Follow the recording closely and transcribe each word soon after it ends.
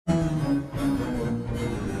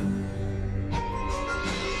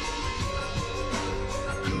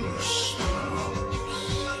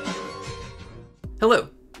Hello,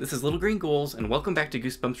 this is Little Green Ghouls, and welcome back to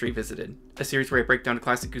Goosebumps Revisited, a series where I break down a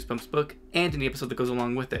classic Goosebumps book and any episode that goes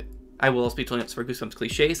along with it. I will also be telling us for Goosebumps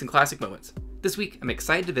cliches and classic moments. This week, I'm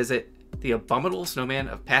excited to visit The Abominable Snowman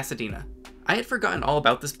of Pasadena. I had forgotten all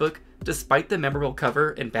about this book. Despite the memorable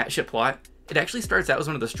cover and batshit plot, it actually starts out as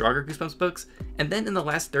one of the stronger Goosebumps books, and then in the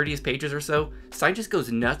last 30 pages or so, Stein just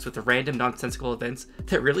goes nuts with random nonsensical events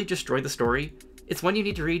that really destroy the story. It's one you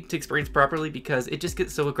need to read to experience properly because it just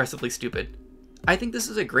gets so aggressively stupid. I think this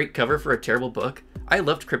is a great cover for a terrible book. I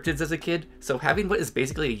loved cryptids as a kid, so having what is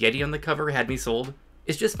basically a Yeti on the cover had me sold.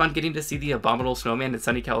 It's just fun getting to see the Abominable Snowman in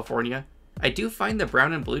sunny California. I do find the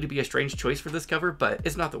brown and blue to be a strange choice for this cover, but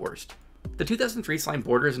it's not the worst. The 2003 slime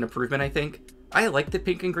border is an improvement, I think. I like the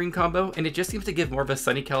pink and green combo, and it just seems to give more of a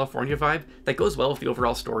sunny California vibe that goes well with the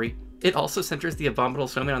overall story. It also centers the Abominable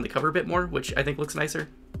Snowman on the cover a bit more, which I think looks nicer.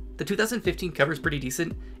 The 2015 cover is pretty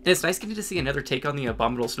decent, and it's nice getting to see another take on the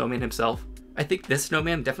Abominable Snowman himself. I think this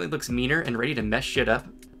snowman definitely looks meaner and ready to mess shit up.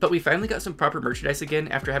 But we finally got some proper merchandise again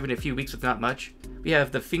after having a few weeks with not much. We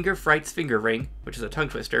have the Finger Frights finger ring, which is a tongue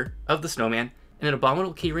twister, of the snowman, and an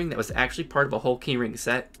abominable keyring that was actually part of a whole keyring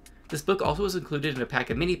set. This book also was included in a pack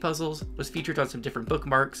of mini puzzles, was featured on some different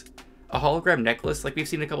bookmarks, a hologram necklace like we've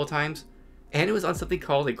seen a couple times, and it was on something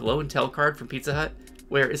called a glow and tell card from Pizza Hut,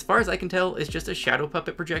 where as far as I can tell is just a shadow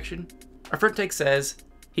puppet projection. Our front take says,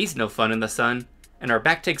 "He's no fun in the sun," and our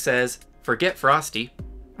back take says, "Forget Frosty,"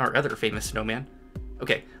 our other famous snowman.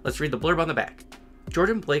 Okay, let's read the blurb on the back.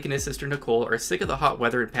 Jordan Blake and his sister Nicole are sick of the hot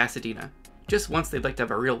weather in Pasadena. Just once they'd like to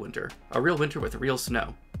have a real winter with real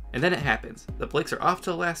snow. And then it happens. The Blakes are off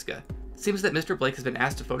to Alaska. Seems that Mr. Blake has been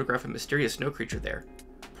asked to photograph a mysterious snow creature there.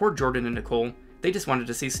 Poor Jordan and Nicole, they just wanted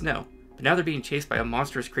to see snow, but now they're being chased by a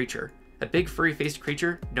monstrous creature, a big furry-faced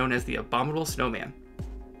creature known as the Abominable Snowman.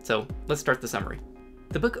 So, let's start the summary.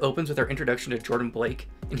 The book opens with our introduction to Jordan Blake,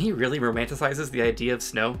 and he really romanticizes the idea of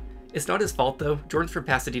snow. It's not his fault though. Jordan's from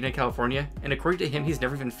Pasadena, California, and according to him, he's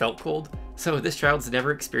never even felt cold, so this child's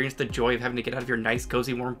never experienced the joy of having to get out of your nice,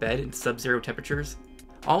 cozy, warm bed in sub-zero temperatures.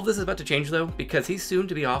 All of this is about to change though, because he's soon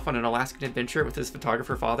to be off on an Alaskan adventure with his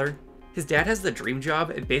photographer father. His dad has the dream job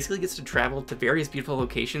and basically gets to travel to various beautiful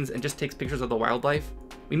locations and just takes pictures of the wildlife.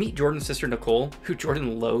 We meet Jordan's sister Nicole, who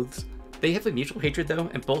Jordan loathes. They have a mutual hatred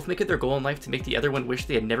though, and both make it their goal in life to make the other one wish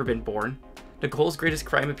they had never been born. Nicole's greatest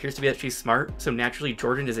crime appears to be that she's smart, so naturally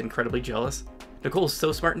Jordan is incredibly jealous. Nicole is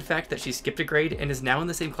so smart in fact that she skipped a grade and is now in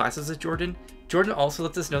the same classes as Jordan. Jordan also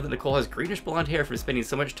lets us know that Nicole has greenish blonde hair from spending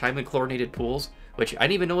so much time in chlorinated pools, which I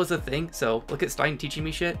didn't even know was a thing, so look at Stein teaching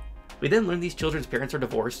me shit. We then learn these children's parents are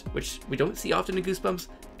divorced, which we don't see often in Goosebumps,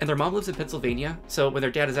 and their mom lives in Pennsylvania, so when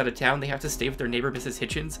their dad is out of town they have to stay with their neighbor Mrs.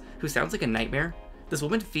 Hitchens, who sounds like a nightmare. This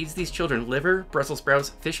woman feeds these children liver, Brussels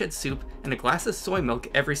sprouts, fish head soup, and a glass of soy milk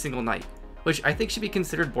every single night, which I think should be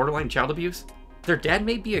considered borderline child abuse. Their dad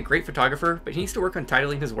may be a great photographer, but he needs to work on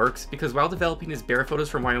titling his works, because while developing his bear photos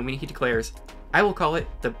from Wyoming, he declares, "I will call it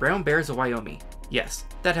the Brown Bears of Wyoming." Yes,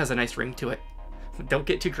 that has a nice ring to it. Don't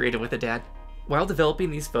get too creative with it, Dad. While developing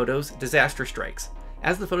these photos, disaster strikes.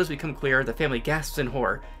 As the photos become clear, the family gasps in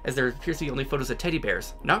horror, as there appears to be only photos of teddy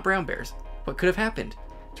bears, not brown bears. What could have happened?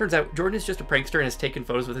 Turns out, Jordan is just a prankster and has taken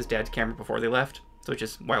photos with his dad's camera before they left, so it's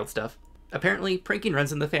just wild stuff. Apparently, pranking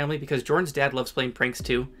runs in the family because Jordan's dad loves playing pranks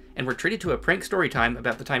too, and we're treated to a prank story time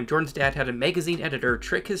about the time Jordan's dad had a magazine editor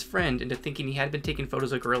trick his friend into thinking he had been taking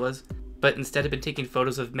photos of gorillas, but instead had been taking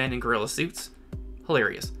photos of men in gorilla suits.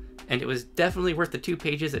 Hilarious. And it was definitely worth the 2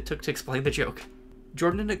 pages it took to explain the joke.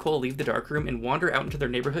 Jordan and Nicole leave the darkroom and wander out into their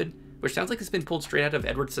neighborhood, which sounds like it's been pulled straight out of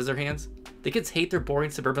Edward Scissorhands. The kids hate their boring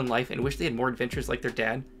suburban life and wish they had more adventures like their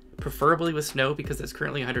dad, preferably with snow because it's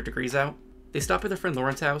currently 100 degrees out. They stop at their friend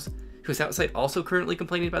Lauren's house, who's outside also currently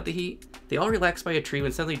complaining about the heat. They all relax by a tree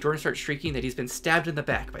when suddenly Jordan starts shrieking that he's been stabbed in the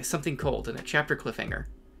back by something cold in a chapter cliffhanger.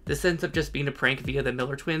 This ends up just being a prank via the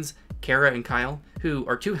Miller twins, Kara and Kyle, who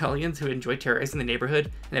are 2 hellions who enjoy terrorizing the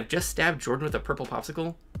neighborhood and have just stabbed Jordan with a purple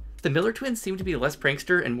popsicle. The Miller twins seem to be less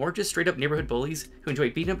prankster and more just straight up neighborhood bullies who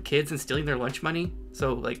enjoy beating up kids and stealing their lunch money,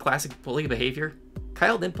 so like classic bully behavior.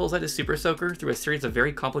 Kyle then pulls out his super soaker through a series of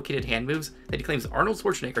very complicated hand moves that he claims Arnold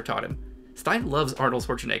Schwarzenegger taught him. Stein loves Arnold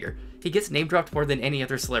Schwarzenegger. He gets name dropped more than any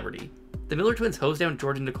other celebrity. The Miller twins hose down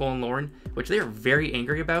Jordan, Nicole, and Lauren, which they are very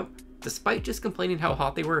angry about, despite just complaining how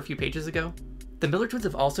hot they were a few pages ago. The Miller twins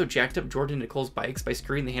have also jacked up Jordan and Nicole's bikes by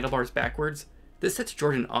screwing the handlebars backwards. This sets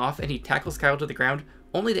Jordan off and he tackles Kyle to the ground,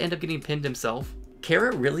 only to end up getting pinned himself.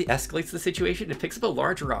 Kara really escalates the situation and picks up a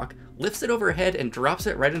large rock, lifts it over her head, and drops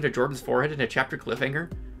it right into Jordan's forehead in a chapter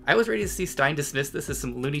cliffhanger. I was ready to see Stein dismiss this as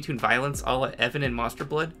some Looney Tune violence a la Evan and Monster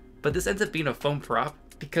Blood, but this ends up being a foam prop,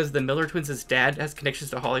 because the Miller twins' dad has connections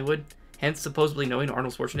to Hollywood, hence supposedly knowing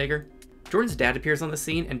Arnold Schwarzenegger. Jordan's dad appears on the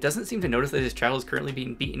scene and doesn't seem to notice that his child is currently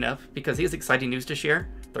being beaten up because he has exciting news to share.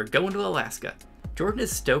 They're going to Alaska. Jordan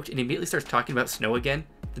is stoked and immediately starts talking about snow again.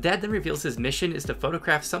 The dad then reveals his mission is to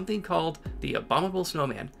photograph something called the Abominable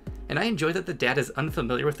Snowman, and I enjoy that the dad is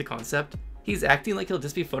unfamiliar with the concept. He's acting like he'll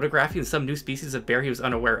just be photographing some new species of bear he was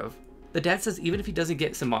unaware of. The dad says even if he doesn't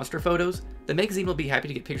get some monster photos, the magazine will be happy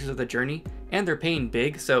to get pictures of the journey, and they're paying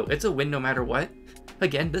big, so it's a win no matter what.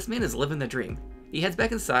 Again, this man is living the dream. He heads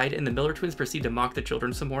back inside, and the Miller twins proceed to mock the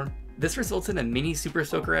children some more. This results in a mini Super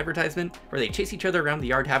Soaker advertisement, where they chase each other around the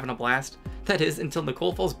yard having a blast. That is, until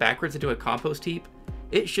Nicole falls backwards into a compost heap.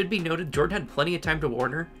 It should be noted Jordan had plenty of time to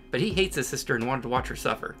warn her, but he hates his sister and wanted to watch her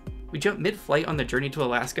suffer. We jump mid-flight on the journey to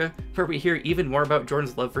Alaska, where we hear even more about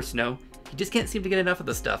Jordan's love for snow. He just can't seem to get enough of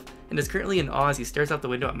the stuff, and is currently in awe as he stares out the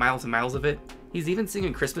window at miles and miles of it. He's even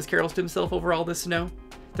singing Christmas carols to himself over all this snow.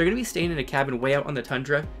 They're going to be staying in a cabin way out on the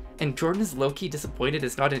tundra, and Jordan is low-key disappointed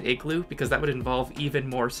it's not an igloo because that would involve even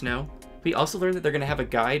more snow. We also learn that they're going to have a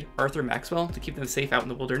guide, Arthur Maxwell, to keep them safe out in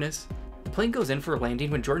the wilderness. The plane goes in for a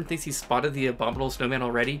landing when Jordan thinks he's spotted the Abominable Snowman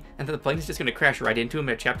already, and that the plane is just going to crash right into him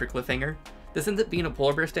at a chapter cliffhanger. This ends up being a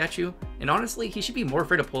polar bear statue, and honestly, he should be more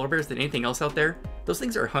afraid of polar bears than anything else out there. Those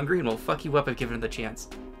things are hungry and will fuck you up if given the chance.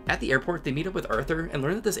 At the airport, they meet up with Arthur and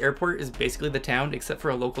learn that this airport is basically the town except for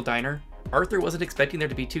a local diner. Arthur wasn't expecting there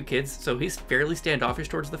to be 2 kids, so he's fairly standoffish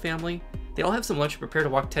towards the family. They all have some lunch and prepare to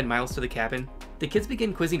walk 10 miles to the cabin. The kids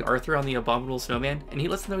begin quizzing Arthur on the Abominable Snowman, and he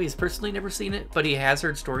lets them know he's personally never seen it, but he has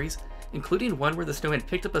heard stories, including one where the snowman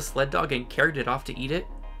picked up a sled dog and carried it off to eat it.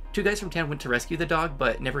 2 guys from town went to rescue the dog,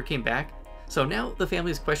 but never came back. So now the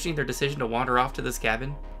family is questioning their decision to wander off to this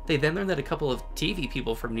cabin. They then learn that a couple of TV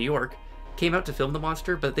people from New York came out to film the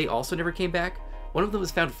monster, but they also never came back. One of them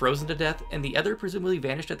was found frozen to death, and the other presumably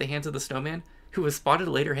vanished at the hands of the snowman, who was spotted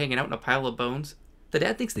later hanging out in a pile of bones. The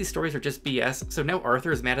dad thinks these stories are just BS, so now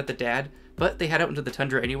Arthur is mad at the dad, but they head out into the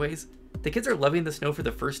tundra anyways. The kids are loving the snow for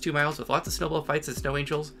the first 2 miles with lots of snowball fights and snow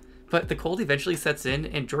angels, but the cold eventually sets in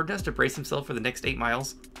and Jordan has to brace himself for the next 8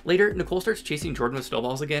 miles. Later, Nicole starts chasing Jordan with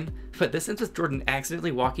snowballs again, but this ends with Jordan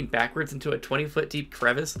accidentally walking backwards into a 20-foot deep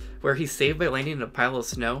crevice where he's saved by landing in a pile of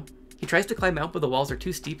snow. He tries to climb out, but the walls are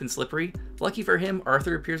too steep and slippery. Lucky for him,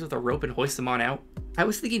 Arthur appears with a rope and hoists him on out. I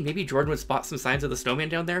was thinking maybe Jordan would spot some signs of the snowman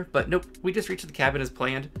down there, but nope, we just reached the cabin as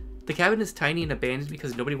planned. The cabin is tiny and abandoned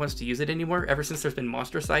because nobody wants to use it anymore ever since there's been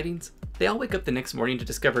monster sightings. They all wake up the next morning to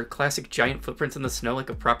discover classic giant footprints in the snow like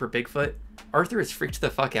a proper Bigfoot. Arthur is freaked the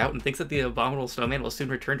fuck out and thinks that the Abominable Snowman will soon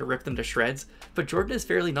return to rip them to shreds, but Jordan is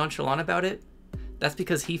fairly nonchalant about it. That's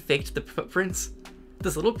because he faked the footprints.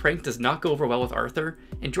 This little prank does not go over well with Arthur,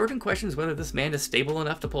 and Jordan questions whether this man is stable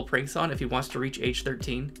enough to pull pranks on if he wants to reach age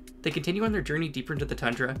 13. They continue on their journey deeper into the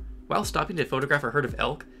tundra. While stopping to photograph a herd of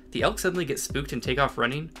elk, the elk suddenly get spooked and take off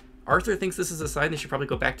running. Arthur thinks this is a sign they should probably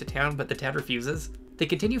go back to town, but the dad refuses. They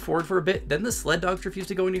continue forward for a bit, then the sled dogs refuse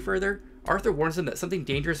to go any further. Arthur warns them that something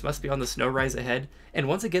dangerous must be on the snow rise ahead, and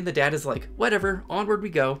once again the dad is like, whatever, onward we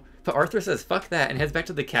go. But Arthur says fuck that and heads back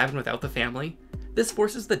to the cabin without the family. This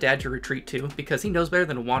forces the dad to retreat too, because he knows better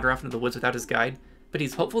than to wander off into the woods without his guide, but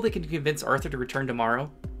he's hopeful they can convince Arthur to return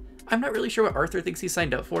tomorrow. I'm not really sure what Arthur thinks he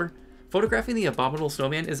signed up for. Photographing the Abominable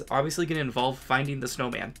Snowman is obviously going to involve finding the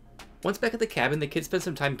snowman. Once back at the cabin, the kids spend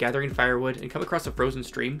some time gathering firewood and come across a frozen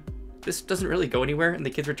stream. This doesn't really go anywhere, and the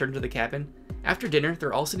kids return to the cabin. After dinner,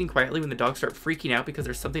 they're all sitting quietly when the dogs start freaking out because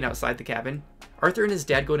there's something outside the cabin. Arthur and his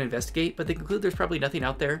dad go to investigate, but they conclude there's probably nothing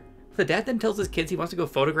out there. The dad then tells his kids he wants to go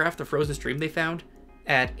photograph the frozen stream they found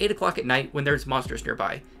at 8 o'clock at night when there's monsters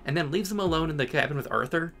nearby, and then leaves them alone in the cabin with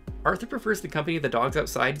Arthur. Arthur prefers the company of the dogs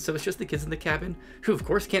outside, so it's just the kids in the cabin, who of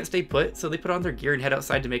course can't stay put, so they put on their gear and head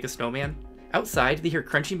outside to make a snowman. Outside, they hear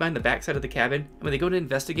crunching behind the backside of the cabin, and when they go to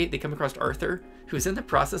investigate, they come across Arthur, who is in the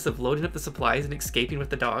process of loading up the supplies and escaping with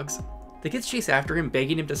the dogs. The kids chase after him,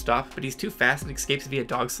 begging him to stop, but he's too fast and escapes via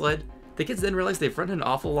dog sled. The kids then realize they've run an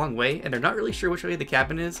awful long way, and they're not really sure which way the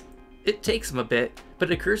cabin is. It takes them a bit,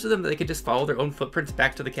 but it occurs to them that they could just follow their own footprints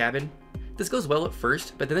back to the cabin. This goes well at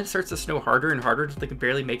first, but then it starts to snow harder and harder until they can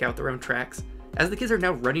barely make out their own tracks. As the kids are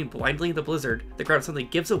now running blindly in the blizzard, the ground suddenly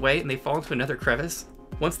gives away and they fall into another crevice.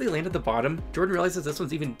 Once they land at the bottom, Jordan realizes this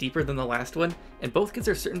one's even deeper than the last one, and both kids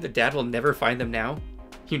are certain that Dad will never find them now.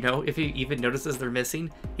 You know, if he even notices they're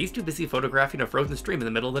missing, he's too busy photographing a frozen stream in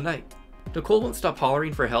the middle of the night. Nicole won't stop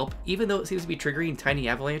hollering for help, even though it seems to be triggering tiny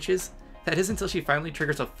avalanches. That is until she finally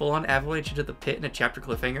triggers a full-on avalanche into the pit in a chapter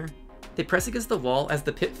cliffhanger. They press against the wall as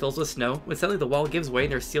the pit fills with snow, when suddenly the wall gives way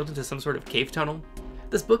and they're sealed into some sort of cave tunnel.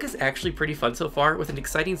 This book is actually pretty fun so far, with an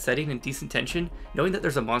exciting setting and decent tension, knowing that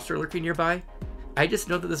there's a monster lurking nearby. I just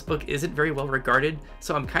know that this book isn't very well regarded,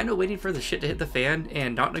 so I'm kinda waiting for the shit to hit the fan,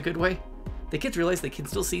 and not in a good way. The kids realize they can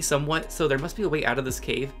still see somewhat, so there must be a way out of this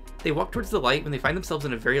cave. They walk towards the light when they find themselves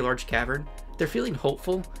in a very large cavern. They're feeling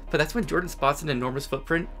hopeful, but that's when Jordan spots an enormous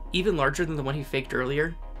footprint, even larger than the one he faked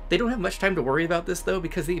earlier. They don't have much time to worry about this though,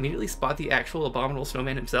 because they immediately spot the actual Abominable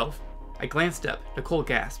Snowman himself. I glanced up. Nicole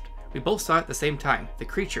gasped. We both saw at the same time. The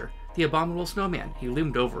creature. The Abominable Snowman. He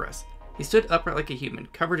loomed over us. He stood upright like a human,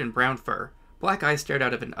 covered in brown fur. Black eyes stared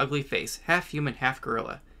out of an ugly face, half human, half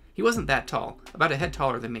gorilla. He wasn't that tall, about a head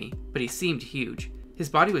taller than me, but he seemed huge. His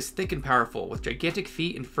body was thick and powerful, with gigantic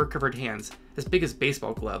feet and fur-covered hands, as big as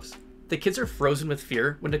baseball gloves. The kids are frozen with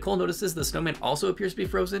fear when Nicole notices the snowman also appears to be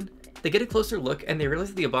frozen. They get a closer look and they realize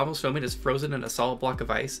that the Abominable Snowman is frozen in a solid block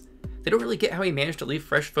of ice. They don't really get how he managed to leave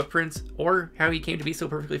fresh footprints, or how he came to be so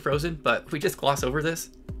perfectly frozen, but we just gloss over this.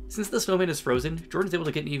 Since the snowman is frozen, Jordan's able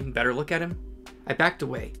to get an even better look at him. I backed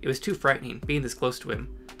away. It was too frightening, being this close to him,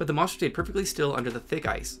 but the monster stayed perfectly still under the thick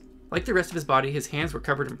ice. Like the rest of his body, his hands were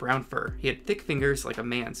covered in brown fur. He had thick fingers like a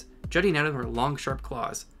man's, jutting out of her long, sharp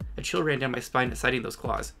claws. A chill ran down my spine at sighting those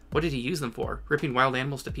claws. What did he use them for? Ripping wild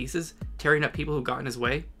animals to pieces? Tearing up people who got in his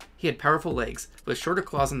way? He had powerful legs, with shorter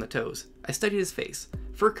claws on the toes. I studied his face.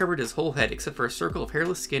 Fur covered his whole head except for a circle of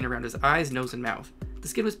hairless skin around his eyes, nose, and mouth. The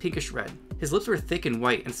skin was pinkish red. His lips were thick and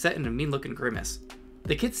white and set in a mean-looking grimace.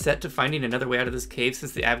 The kids set to finding another way out of this cave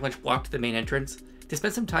since the avalanche blocked the main entrance. They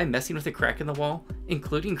spend some time messing with the crack in the wall,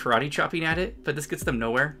 including karate chopping at it, but this gets them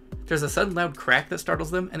nowhere. There's a sudden loud crack that startles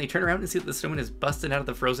them, and they turn around and see that the snowman is busted out of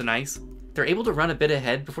the frozen ice. They're able to run a bit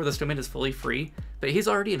ahead before the snowman is fully free, but he's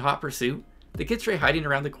already in hot pursuit. The kids try hiding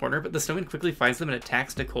around the corner, but the snowman quickly finds them and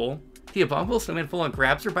attacks Nicole. The Abominable Snowman full-on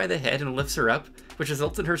grabs her by the head and lifts her up, which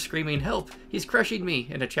results in her screaming, "Help! He's crushing me!"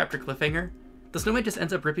 in a chapter cliffhanger. The snowman just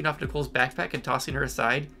ends up ripping off Nicole's backpack and tossing her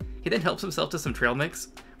aside. He then helps himself to some trail mix,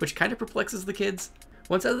 which kind of perplexes the kids.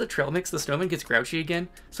 Once out of the trail mix, the snowman gets grouchy again,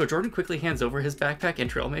 so Jordan quickly hands over his backpack and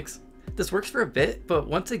trail mix. This works for a bit, but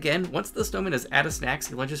once the snowman is out of snacks,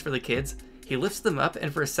 he lunges for the kids. He lifts them up,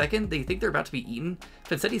 and for a second, they think they're about to be eaten,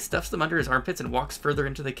 but instead he stuffs them under his armpits and walks further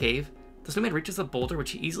into the cave. The snowman reaches a boulder,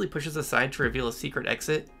 which he easily pushes aside to reveal a secret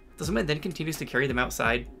exit. The snowman then continues to carry them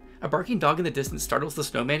outside. A barking dog in the distance startles the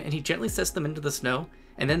snowman, and he gently sets them into the snow,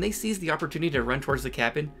 and then they seize the opportunity to run towards the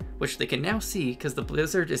cabin, which they can now see because the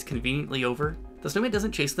blizzard is conveniently over. The snowman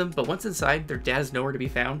doesn't chase them, but once inside, their dad is nowhere to be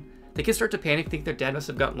found. The kids start to panic, think their dad must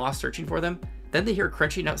have gotten lost searching for them. Then they hear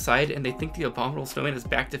crunching outside, and they think the Abominable Snowman is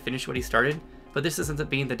back to finish what he started, but this ends up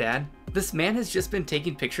being the dad. This man has just been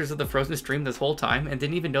taking pictures of the frozen stream this whole time and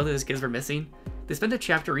didn't even know that his kids were missing. They spend a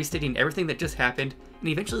chapter restating everything that just happened, and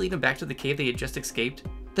eventually lead him back to the cave they had just escaped.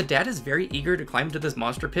 The dad is very eager to climb into this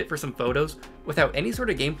monster pit for some photos, without any sort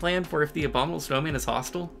of game plan for if the Abominable Snowman is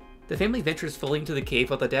hostile. The family ventures fully into the cave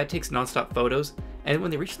while the dad takes non-stop photos, and when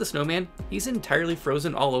they reach the snowman, he's entirely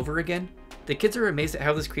frozen all over again. The kids are amazed at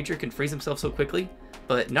how this creature can freeze himself so quickly,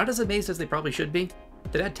 but not as amazed as they probably should be.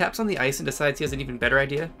 The dad taps on the ice and decides he has an even better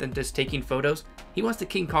idea than just taking photos. He wants to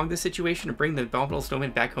King Kong this situation and bring the Abominable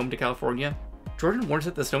Snowman back home to California. Jordan warns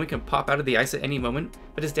that the snowman can pop out of the ice at any moment,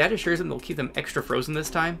 but his dad assures him they'll keep them extra frozen this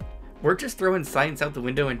time. We're just throwing science out the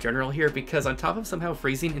window in general here because on top of somehow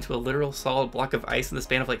freezing into a literal solid block of ice in the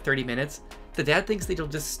span of like 30 minutes, the dad thinks they'll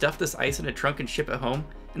just stuff this ice in a trunk and ship it home,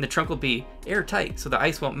 and the trunk will be airtight so the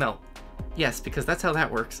ice won't melt. Yes, because that's how that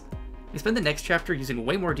works. We spend the next chapter using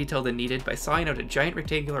way more detail than needed by sawing out a giant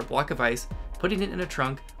rectangular block of ice, putting it in a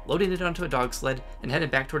trunk, loading it onto a dog sled, and heading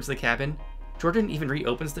back towards the cabin. Jordan even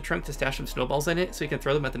reopens the trunk to stash some snowballs in it so he can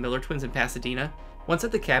throw them at the Miller twins in Pasadena. Once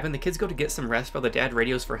at the cabin, the kids go to get some rest while the dad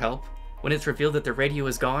radios for help. When it's revealed that the radio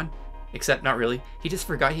is gone, except not really, he just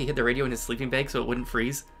forgot he hid the radio in his sleeping bag so it wouldn't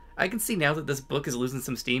freeze. I can see now that this book is losing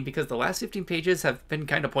some steam because the last 15 pages have been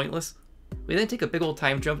kinda pointless. We then take a big old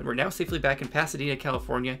time jump and we're now safely back in Pasadena,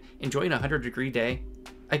 California, enjoying a 100-degree day.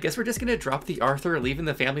 I guess we're just gonna drop the Arthur leaving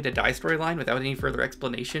the family to die storyline without any further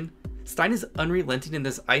explanation. Stein is unrelenting in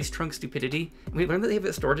this ice trunk stupidity, and we learn that they have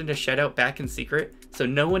it stored in a shed out back in secret, so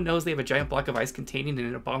no one knows they have a giant block of ice containing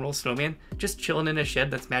an abominable snowman just chilling in a shed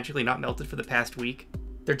that's magically not melted for the past week.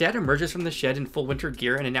 Their dad emerges from the shed in full winter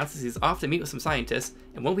gear and announces he's off to meet with some scientists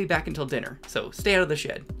and won't be back until dinner, so stay out of the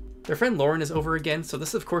shed. Their friend Lauren is over again, so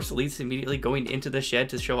this of course leads to immediately going into the shed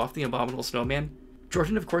to show off the abominable snowman.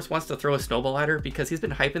 Jordan of course wants to throw a snowball at her because he's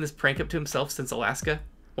been hyping this prank up to himself since Alaska.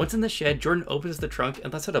 Once in the shed, Jordan opens the trunk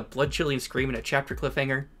and lets out a blood-chilling scream in a chapter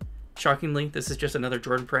cliffhanger. Shockingly, this is just another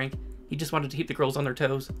Jordan prank. He just wanted to keep the girls on their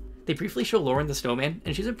toes. They briefly show Lauren the snowman,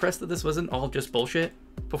 and she's impressed that this wasn't all just bullshit.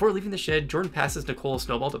 Before leaving the shed, Jordan passes Nicole a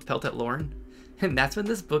snowball to pelt at Lauren. And that's when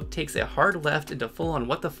this book takes a hard left into full-on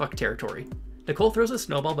what the fuck territory. Nicole throws a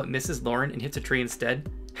snowball but misses Lauren and hits a tree instead.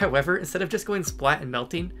 However, instead of just going splat and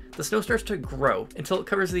melting, the snow starts to grow until it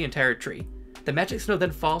covers the entire tree. The magic snow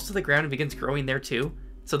then falls to the ground and begins growing there too.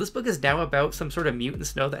 So this book is now about some sort of mutant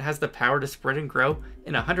snow that has the power to spread and grow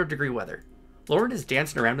in 100-degree weather. Lauren is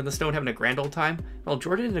dancing around in the snow and having a grand old time, while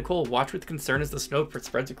Jordan and Nicole watch with concern as the snow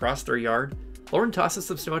spreads across their yard. Lauren tosses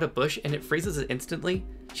some snow at a bush and it freezes it instantly.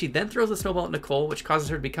 She then throws a snowball at Nicole, which causes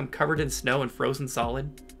her to become covered in snow and frozen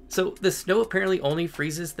solid. So the snow apparently only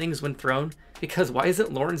freezes things when thrown, because why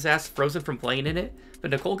isn't Lauren's ass frozen from playing in it?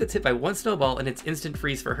 But Nicole gets hit by one snowball and it's instant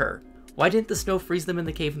freeze for her. Why didn't the snow freeze them in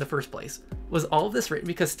the cave in the first place? Was all of this written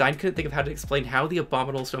because Stein couldn't think of how to explain how the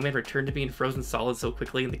Abominable Snowman returned to being frozen solid so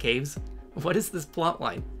quickly in the caves? What is this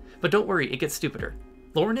plotline? But don't worry, it gets stupider.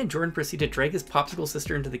 Lauren and Jordan proceed to drag his popsicle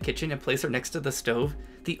sister into the kitchen and place her next to the stove.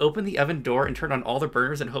 They open the oven door and turn on all the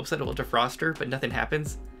burners in hopes that it will defrost her, but nothing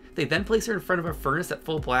happens. They then place her in front of a furnace at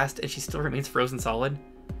full blast and she still remains frozen solid.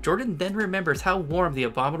 Jordan then remembers how warm the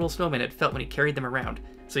Abominable Snowman had felt when he carried them around,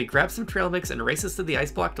 so he grabs some trail mix and races to the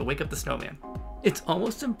ice block to wake up the snowman. It's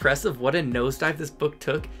almost impressive what a nosedive this book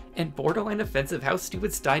took, and borderline offensive how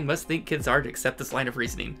stupid Stein must think kids are to accept this line of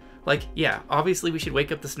reasoning. Like, yeah, obviously we should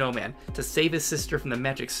wake up the snowman to save his sister from the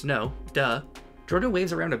magic snow, duh. Jordan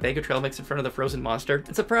waves around a bag of trail mix in front of the frozen monster,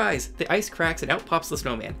 and surprise! The ice cracks and out pops the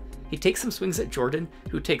snowman. He takes some swings at Jordan,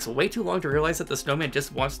 who takes way too long to realize that the snowman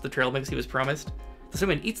just wants the trail mix he was promised. The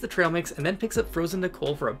snowman eats the trail mix and then picks up frozen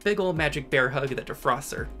Nicole for a big ol' magic bear hug that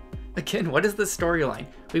defrosts her. Again, what is this storyline?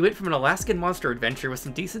 We went from an Alaskan monster adventure with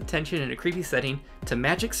some decent tension and a creepy setting to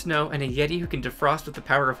magic snow and a yeti who can defrost with the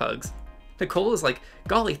power of hugs. Nicole is like,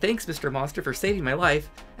 golly thanks Mr. Monster for saving my life,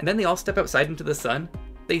 and then they all step outside into the sun.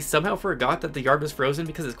 They somehow forgot that the yard was frozen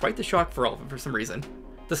because it's quite the shock for all of them for some reason.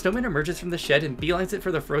 The snowman emerges from the shed and beelines it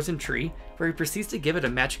for the frozen tree, where he proceeds to give it a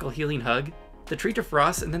magical healing hug. The tree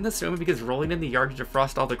defrosts, and then the snowman begins rolling in the yard to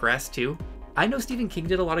defrost all the grass too. I know Stephen King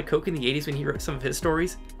did a lot of coke in the 80s when he wrote some of his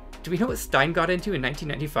stories. Do we know what Stein got into in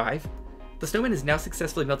 1995? The snowman has now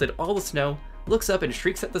successfully melted all the snow, looks up and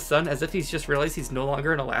shrieks at the sun as if he's just realized he's no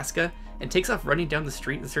longer in Alaska, and takes off running down the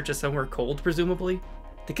street in search of somewhere cold, presumably.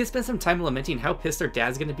 The kids spend some time lamenting how pissed their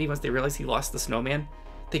dad's gonna be once they realize he lost the snowman.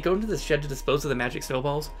 They go into the shed to dispose of the magic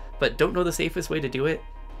snowballs, but don't know the safest way to do it.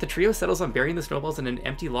 The trio settles on burying the snowballs in an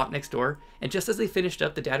empty lot next door, and just as they finished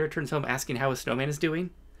up, the dad returns home asking how his snowman is doing.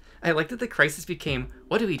 I like that the crisis became,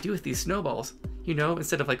 what do we do with these snowballs? You know,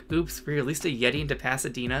 instead of like, oops, we released a yeti into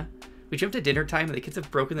Pasadena. We jump to dinner time and the kids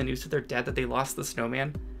have broken the news to their dad that they lost the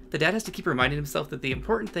snowman. The dad has to keep reminding himself that the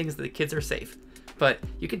important thing is that the kids are safe, but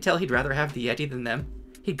you can tell he'd rather have the yeti than them.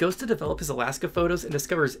 He goes to develop his Alaska photos and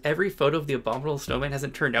discovers every photo of the Abominable Snowman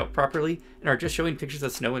hasn't turned out properly and are just showing pictures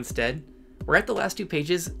of snow instead. We're at the last 2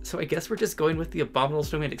 pages, so I guess we're just going with the Abominable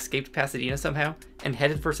Snowman escaped Pasadena somehow and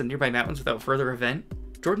headed for some nearby mountains without further event.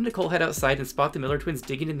 Jordan and Nicole head outside and spot the Miller twins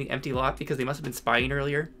digging in the empty lot because they must have been spying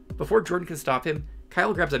earlier. Before Jordan can stop him,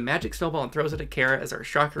 Kyle grabs a magic snowball and throws it at Kara as our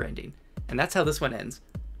shocker ending. And that's how this one ends.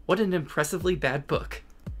 What an impressively bad book.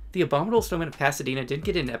 The Abominable Snowman of Pasadena didn't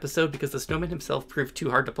get an episode because the snowman himself proved too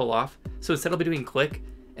hard to pull off, so instead I'll be doing Click,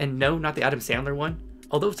 and no, not the Adam Sandler one,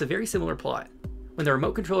 although it's a very similar plot. When the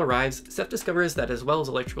remote control arrives, Seth discovers that as well as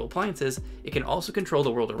electrical appliances, it can also control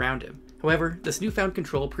the world around him. However, this newfound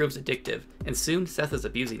control proves addictive, and soon Seth is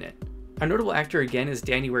abusing it. Our notable actor again is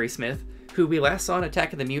January Smith, who we last saw in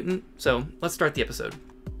Attack of the Mutant, so let's start the episode.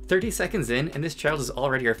 30 seconds in, and this child is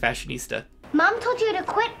already our fashionista. Mom told you to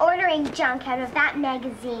quit ordering junk out of that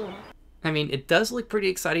magazine. I mean, it does look pretty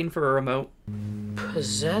exciting for a remote.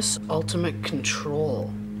 Possess ultimate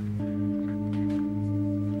control.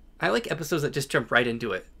 I like episodes that just jump right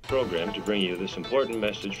into it. Program to bring you this important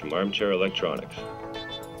message from Armchair Electronics.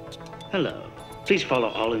 Hello. Please follow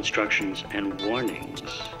all instructions and warnings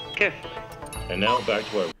carefully. And now back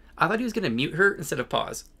to our... I thought he was going to mute her instead of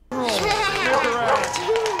pause.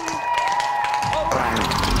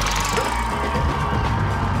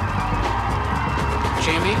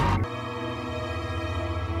 Jamie?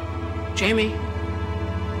 Jamie?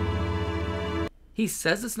 He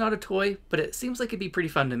says it's not a toy, but it seems like it'd be pretty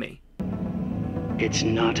fun to me. It's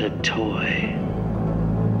not a toy.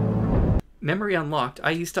 Memory unlocked,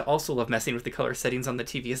 I used to also love messing with the color settings on the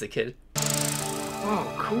TV as a kid.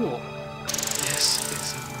 Oh, cool. This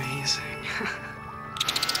is amazing.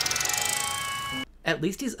 At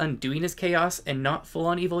least he's undoing his chaos and not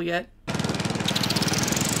full-on evil yet.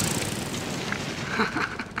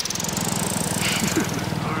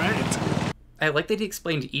 Alright. I like that he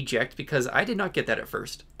explained eject because I did not get that at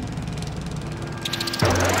first.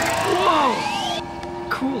 Whoa!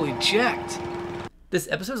 Cool, eject. This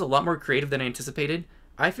episode is a lot more creative than I anticipated.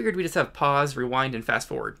 I figured we'd just have pause, rewind, and fast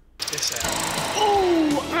forward.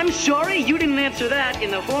 Oh, I'm sorry you didn't answer that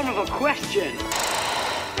in the form of a question.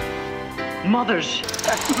 Mothers.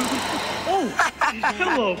 Oh!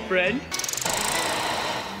 Hello, friend.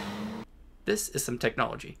 This is some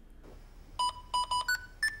technology.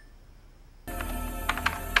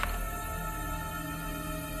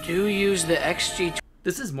 Do use the XG.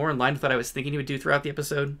 This is more in line with what I was thinking he would do throughout the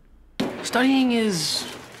episode. Studying is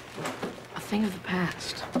a thing of the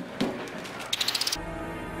past.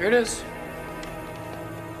 Here it is.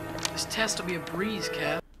 This test will be a breeze,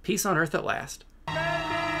 Cap. Peace on Earth at last.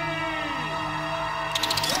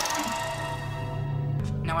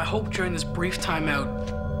 Now I hope during this brief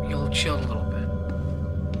timeout, you'll have chilled a little bit.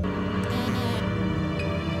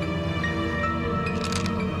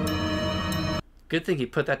 Good thing he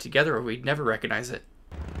put that together or we'd never recognize it.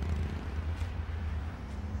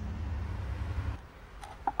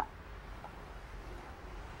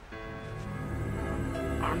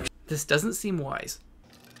 This doesn't seem wise.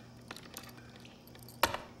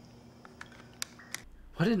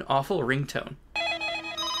 What an awful ringtone.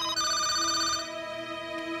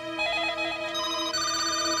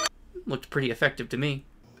 Looked pretty effective to me.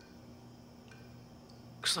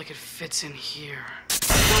 Looks like it fits in here.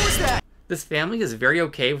 What was that? This family is very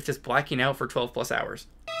okay with just blacking out for 12 plus hours.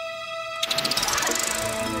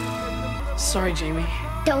 Sorry, Jamie.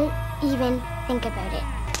 Don't even think about it.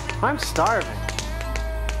 I'm starving.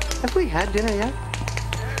 Have we had dinner yet?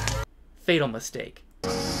 Fatal mistake.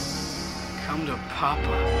 Come to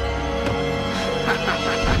Papa.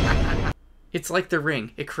 It's like the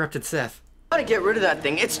ring. It corrupted Seth. Gotta get rid of that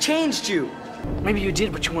thing. It's changed you. Maybe you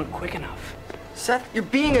did, but you weren't quick enough. Seth, you're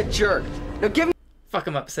being a jerk. Now give me... Fuck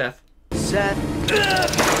him up, Seth. Seth.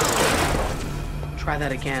 Try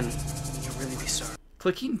that again. You'll really be sorry.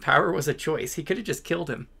 Clicking power was a choice. He could have just killed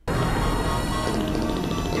him. Give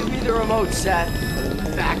me the remote, Seth.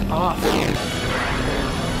 Back off.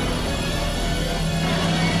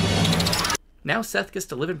 Now Seth gets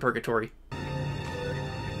to live in purgatory.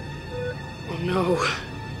 Oh no.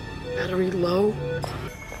 Battery low?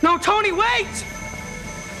 No, Tony, wait!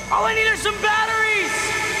 All I need are some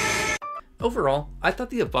batteries! Overall, I thought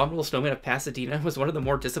The Abominable Snowman of Pasadena was one of the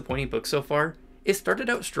more disappointing books so far. It started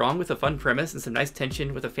out strong with a fun premise and some nice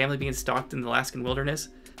tension with a family being stalked in the Alaskan wilderness,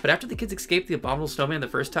 but after the kids escaped the Abominable Snowman the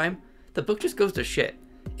first time, the book just goes to shit.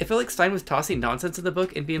 It felt like Stein was tossing nonsense in the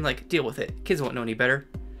book and being like, deal with it, kids won't know any better.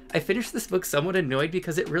 I finished this book somewhat annoyed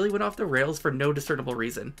because it really went off the rails for no discernible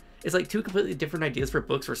reason. It's like two completely different ideas for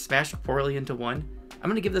books were smashed poorly into one. I'm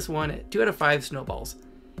gonna give this one 2 out of 5 snowballs.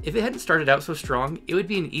 If it hadn't started out so strong, it would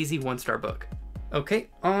be an easy 1-star book. Okay,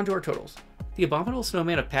 on to our totals. The Abominable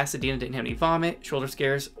Snowman of Pasadena didn't have any vomit, shoulder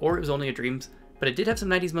scares, or it was only a dreams, but it did have some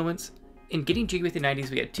 90s moments. In Getting Jiggy with the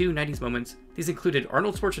 90s, we had 2 90s moments. These included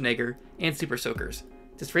Arnold Schwarzenegger and Super Soakers.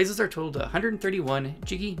 This raises our total to 131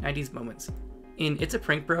 jiggy 90s moments. In It's a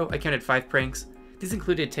Prank Bro, I counted 5 pranks. These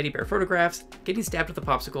included teddy bear photographs, getting stabbed with a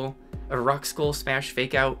popsicle, a rock skull smash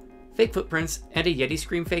fake out, fake footprints, and a Yeti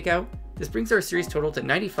scream fake out. This brings our series total to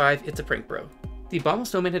 95 It's a Prank Bro. The Abominable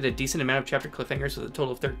Snowman had a decent amount of chapter cliffhangers with a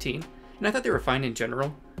total of 13, and I thought they were fine in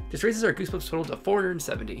general. This raises our Goosebumps total to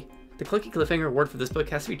 470. The clicky cliffhanger award for this book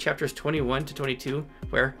has to be chapters 21 to 22,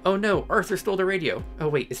 where, oh no, Arthur stole the radio. Oh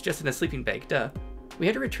wait, it's just in a sleeping bag, duh. We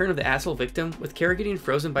had a return of the asshole victim, with Kara getting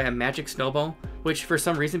frozen by a magic snowball, which for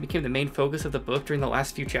some reason became the main focus of the book during the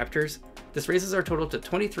last few chapters. This raises our total to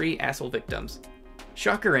 23 asshole victims.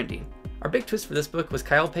 Shocker ending. Our big twist for this book was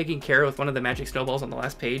Kyle pegging Kara with one of the magic snowballs on the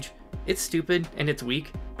last page. It's stupid and it's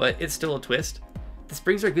weak, but it's still a twist. This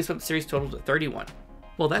brings our Goosebumps series total to 31.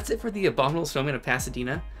 Well, that's it for The Abominable Snowman of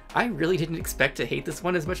Pasadena. I really didn't expect to hate this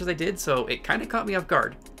one as much as I did, so it kinda caught me off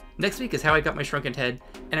guard. Next week is How I Got My Shrunken Head,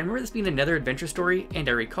 and I remember this being another adventure story, and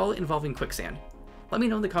I recall it involving quicksand. Let me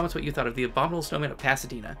know in the comments what you thought of The Abominable Snowman of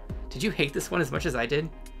Pasadena. Did you hate this one as much as I did?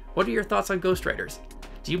 What are your thoughts on Ghost Riders?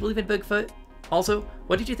 Do you believe in Bigfoot? Also,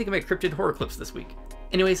 what did you think of my cryptid horror clips this week?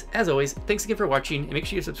 Anyways, as always, thanks again for watching, and make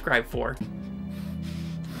sure you subscribe for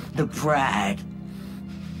the pride,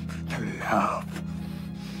 the love,